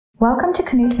Welcome to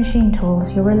KNUTH Machine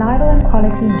Tools, your reliable and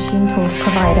quality machine tools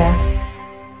provider.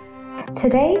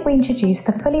 Today we introduce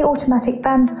the fully automatic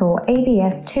bandsaw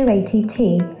ABS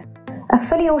 280T, a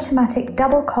fully automatic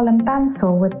double column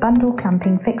bandsaw with bundle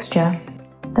clamping fixture.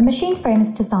 The machine frame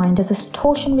is designed as a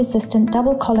torsion-resistant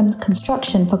double column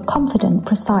construction for confident,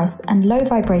 precise and low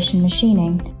vibration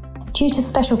machining. Due to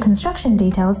special construction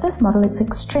details, this model is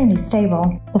extremely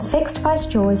stable. The fixed vice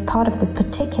jaw is part of this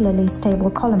particularly stable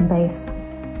column base.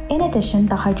 In addition,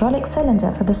 the hydraulic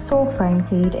cylinder for the saw frame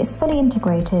feed is fully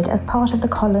integrated as part of the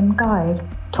column guide,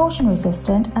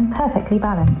 torsion-resistant and perfectly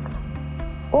balanced.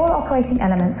 All operating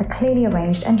elements are clearly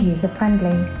arranged and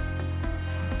user-friendly.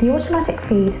 The automatic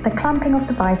feed, the clamping of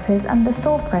the vices and the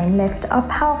saw frame lift are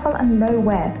powerful and low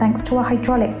wear thanks to a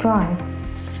hydraulic drive.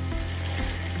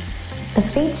 The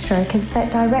feed stroke is set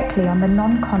directly on the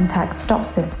non-contact stop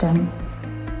system.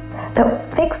 The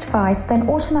fixed vise then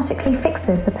automatically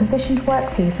fixes the positioned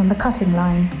workpiece on the cutting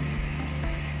line.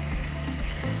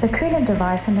 The coolant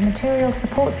device and the material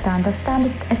support stand are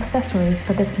standard accessories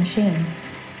for this machine.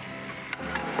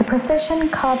 The precision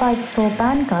carbide saw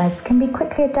band guides can be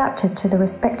quickly adapted to the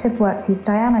respective workpiece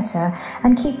diameter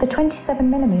and keep the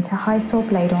 27mm high saw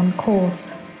blade on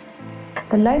course.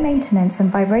 The low maintenance and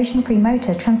vibration-free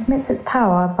motor transmits its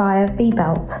power via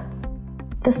V-belt.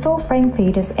 The saw frame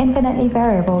feed is infinitely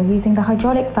variable using the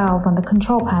hydraulic valve on the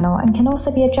control panel and can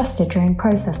also be adjusted during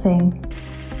processing.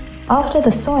 After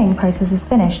the sawing process is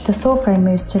finished, the saw frame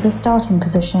moves to the starting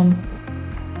position.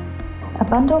 A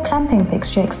bundle clamping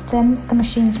fixture extends the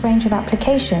machine's range of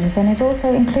applications and is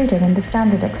also included in the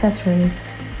standard accessories.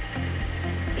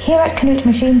 Here at KNUTH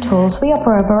Machine Tools, we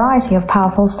offer a variety of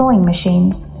powerful sawing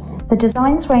machines. The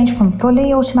designs range from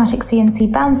fully automatic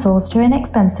CNC bandsaws to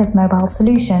inexpensive mobile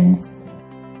solutions.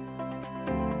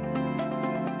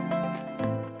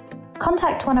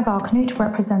 Contact one of our KNUTH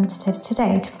representatives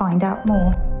today to find out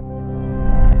more.